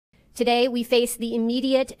Today, we face the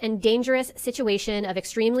immediate and dangerous situation of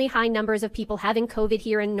extremely high numbers of people having COVID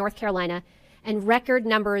here in North Carolina and record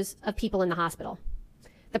numbers of people in the hospital.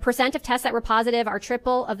 The percent of tests that were positive are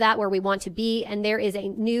triple of that where we want to be, and there is a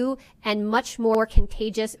new and much more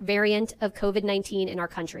contagious variant of COVID-19 in our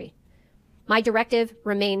country. My directive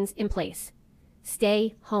remains in place.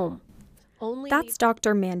 Stay home. That's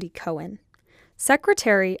Dr. Mandy Cohen,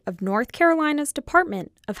 Secretary of North Carolina's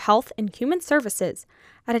Department of Health and Human Services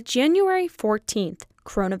at a January 14th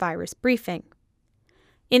coronavirus briefing.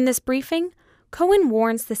 In this briefing, Cohen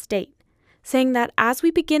warns the state, saying that as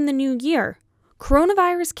we begin the new year,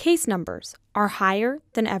 coronavirus case numbers are higher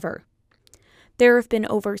than ever. There have been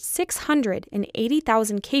over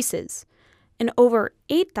 680,000 cases and over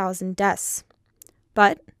 8,000 deaths.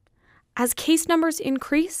 But as case numbers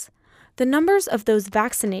increase, the numbers of those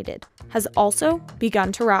vaccinated has also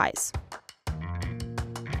begun to rise.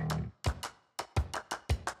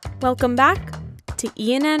 Welcome back to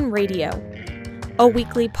ENN Radio, a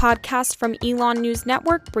weekly podcast from Elon News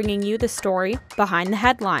Network bringing you the story behind the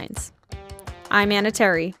headlines. I'm Anna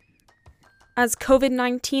Terry. As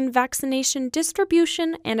COVID-19 vaccination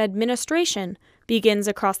distribution and administration begins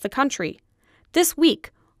across the country, this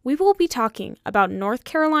week we will be talking about North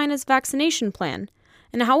Carolina's vaccination plan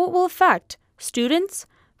and how it will affect students,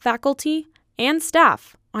 faculty, and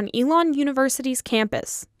staff on Elon University's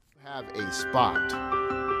campus. Have a spot.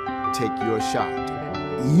 Take your shot.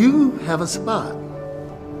 You have a spot.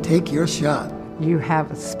 Take your shot. You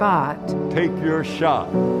have a spot. Take your shot.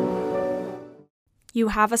 You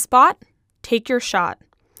have a spot? Take your shot.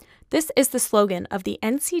 This is the slogan of the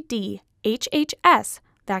NCD-HHS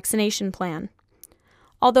vaccination plan.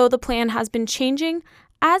 Although the plan has been changing,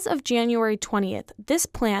 as of January 20th, this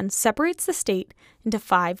plan separates the state into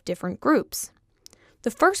 5 different groups.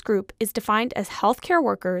 The first group is defined as healthcare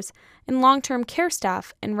workers and long-term care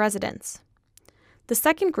staff and residents. The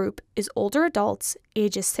second group is older adults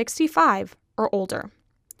ages 65 or older.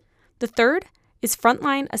 The third is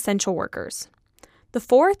frontline essential workers. The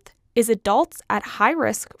fourth is adults at high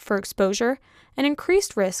risk for exposure and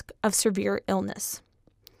increased risk of severe illness.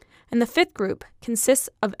 And the fifth group consists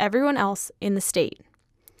of everyone else in the state.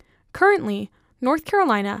 Currently, North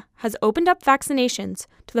Carolina has opened up vaccinations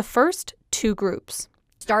to the first 2 groups.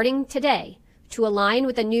 Starting today, to align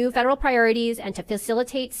with the new federal priorities and to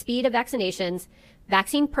facilitate speed of vaccinations,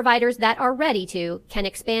 vaccine providers that are ready to can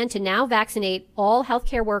expand to now vaccinate all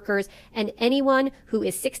healthcare workers and anyone who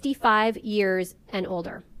is 65 years and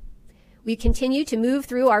older. We continue to move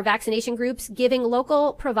through our vaccination groups, giving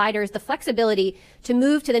local providers the flexibility to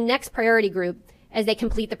move to the next priority group as they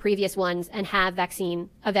complete the previous ones and have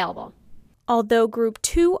vaccine available. Although Group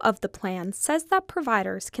 2 of the plan says that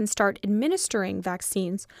providers can start administering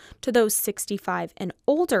vaccines to those 65 and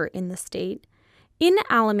older in the state, in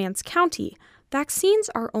Alamance County, vaccines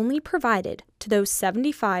are only provided to those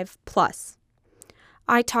 75 plus.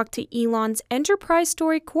 I talked to Elon's Enterprise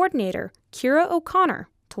Story Coordinator, Kira O'Connor,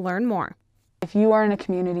 to learn more. If you are in a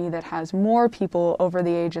community that has more people over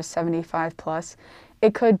the age of 75 plus,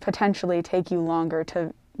 it could potentially take you longer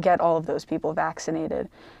to get all of those people vaccinated.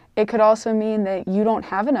 It could also mean that you don't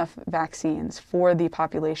have enough vaccines for the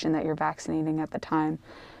population that you're vaccinating at the time.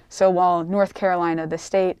 So while North Carolina, the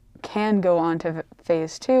state, can go on to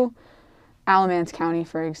phase 2, Alamance County,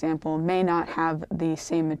 for example, may not have the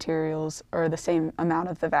same materials or the same amount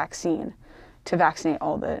of the vaccine to vaccinate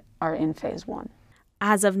all that are in phase 1.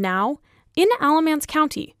 As of now, in Alamance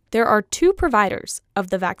County, there are 2 providers of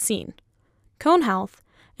the vaccine, Cone Health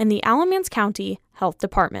and the Alamance County Health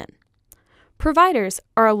Department. Providers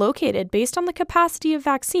are located based on the capacity of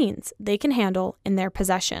vaccines they can handle in their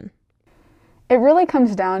possession. It really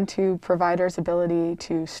comes down to providers' ability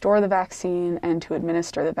to store the vaccine and to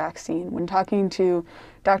administer the vaccine. When talking to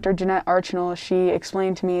Dr. Jeanette Archinal, she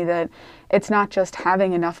explained to me that it's not just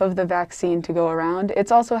having enough of the vaccine to go around,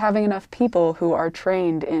 it's also having enough people who are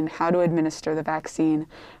trained in how to administer the vaccine,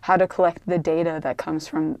 how to collect the data that comes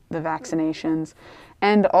from the vaccinations,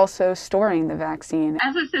 and also storing the vaccine.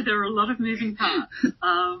 As I said, there are a lot of moving parts.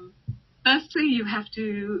 Firstly,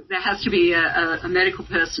 there has to be a medical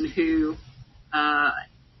person who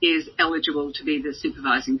is eligible to be the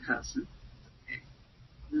supervising person.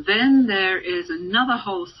 Then there is another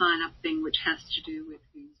whole sign-up thing which has to do with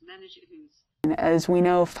who's managing, As we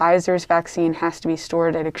know, Pfizer's vaccine has to be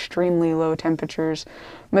stored at extremely low temperatures.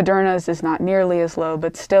 Moderna's is not nearly as low,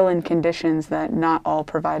 but still in conditions that not all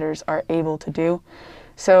providers are able to do.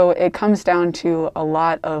 So it comes down to a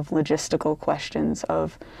lot of logistical questions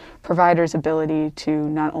of providers' ability to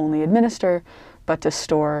not only administer, but to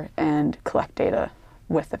store and collect data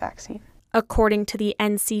with the vaccine. According to the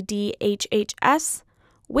NCD-HHS,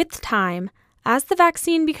 With time, as the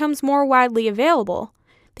vaccine becomes more widely available,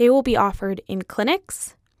 they will be offered in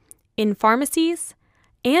clinics, in pharmacies,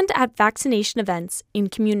 and at vaccination events in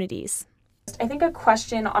communities. I think a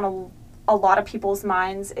question on a lot of people's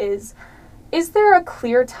minds is there a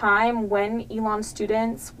clear time when Elon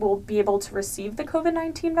students will be able to receive the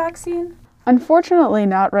COVID-19 vaccine? Unfortunately,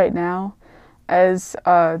 not right now, as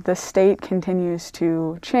the state continues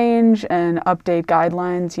to change and update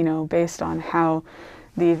guidelines, based on how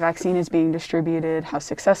the vaccine is being distributed, how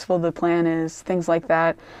successful the plan is, things like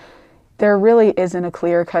that. There really isn't a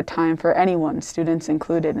clear-cut time for anyone, students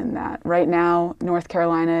included in that. Right now, North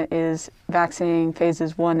Carolina is vaccinating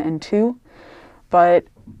phases 1 and 2, but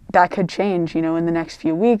that could change, in the next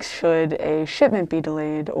few weeks should a shipment be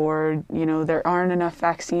delayed or, there aren't enough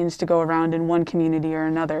vaccines to go around in one community or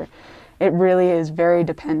another. It really is very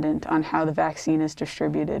dependent on how the vaccine is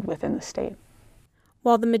distributed within the state.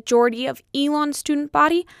 While the majority of Elon's student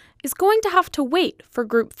body is going to have to wait for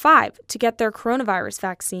Group 5 to get their coronavirus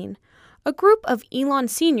vaccine, a group of Elon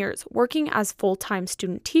seniors working as full-time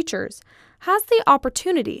student teachers has the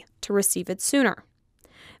opportunity to receive it sooner.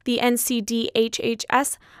 The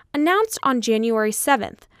NCD-HHS announced on January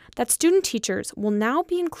 7th that student teachers will now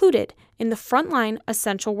be included in the frontline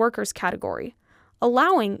essential workers category,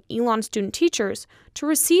 allowing Elon student teachers to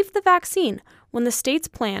receive the vaccine when the state's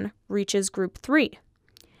plan reaches Group 3.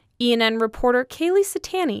 ENN reporter Kaylee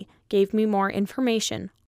Satani gave me more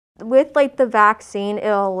information. With the vaccine,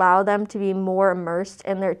 it'll allow them to be more immersed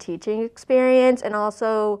in their teaching experience, and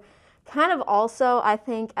also I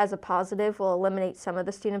think as a positive will eliminate some of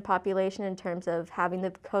the student population in terms of having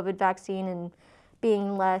the COVID vaccine and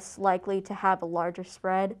being less likely to have a larger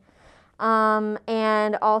spread.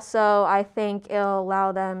 And also I think it'll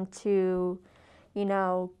allow them to,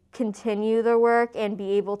 continue their work and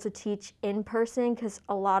be able to teach in person because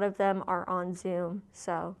a lot of them are on Zoom.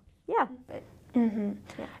 So, yeah. Mm-hmm.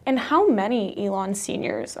 Yeah. And how many Elon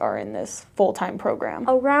seniors are in this full-time program?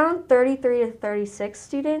 Around 33 to 36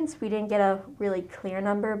 students. We didn't get a really clear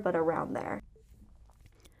number, but around there.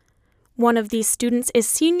 One of these students is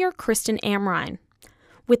senior Kristen Amrine.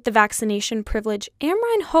 With the vaccination privilege,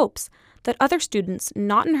 Amrine hopes that other students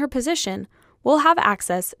not in her position will have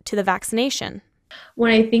access to the vaccination.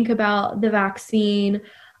 When I think about the vaccine,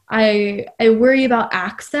 I worry about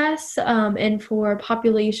access and for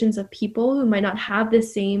populations of people who might not have the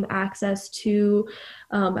same access to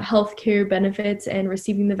healthcare benefits and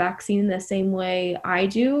receiving the vaccine in the same way I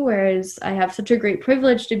do, whereas I have such a great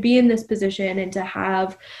privilege to be in this position and to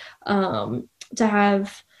have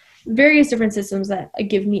various different systems that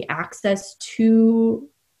give me access to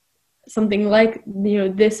something like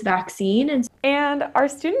this vaccine. And are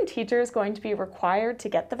student teachers going to be required to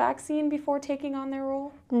get the vaccine before taking on their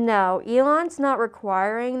role? No, Elon's not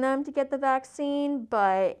requiring them to get the vaccine,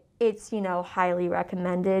 but it's highly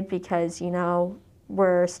recommended because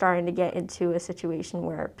we're starting to get into a situation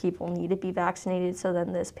where people need to be vaccinated so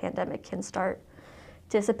then this pandemic can start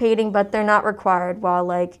dissipating, but they're not required. While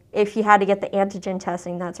if you had to get the antigen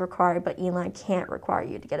testing, that's required, but Elon can't require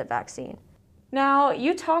you to get a vaccine. Now,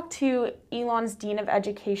 you talked to Elon's Dean of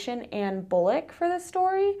Education, Ann Bullock, for this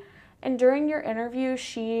story, and during your interview,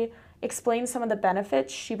 she explained some of the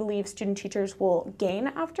benefits she believes student teachers will gain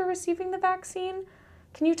after receiving the vaccine.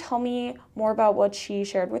 Can you tell me more about what she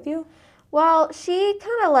shared with you? Well, she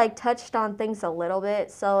kind of touched on things a little bit.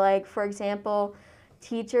 So for example,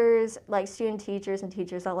 teachers, student teachers and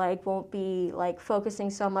teachers that won't be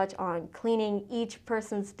focusing so much on cleaning each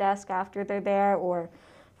person's desk after they're there or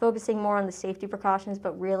focusing more on the safety precautions,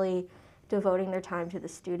 but really devoting their time to the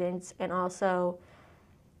students, and also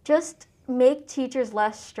just make teachers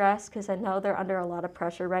less stressed because I know they're under a lot of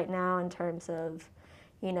pressure right now in terms of,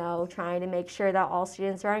 trying to make sure that all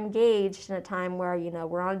students are engaged in a time where,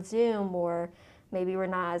 we're on Zoom or maybe we're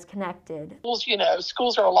not as connected.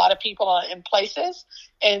 Schools are a lot of people in places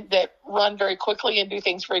and that run very quickly and do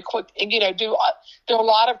things very quick. And, there are a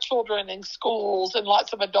lot of children in schools and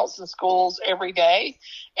lots of adults in schools every day.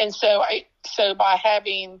 And so by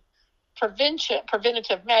having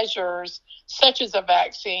preventative measures such as a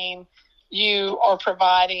vaccine, you are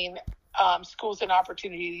providing schools an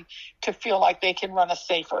opportunity to feel like they can run a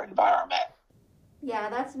safer environment. Yeah,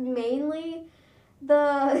 that's mainly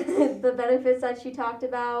the benefits that she talked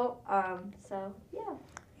about. So, yeah.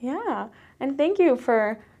 Yeah, and thank you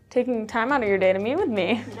for taking time out of your day to meet with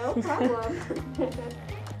me. No problem.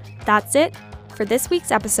 That's it for this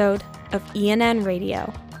week's episode of ENN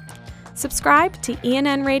Radio. Subscribe to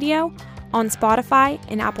ENN Radio on Spotify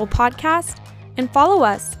and Apple Podcasts, and follow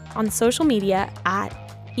us on social media at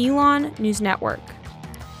Elon News Network.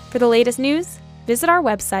 For the latest news, visit our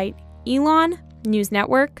website, elon.news.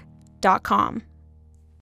 newsnetwork.com.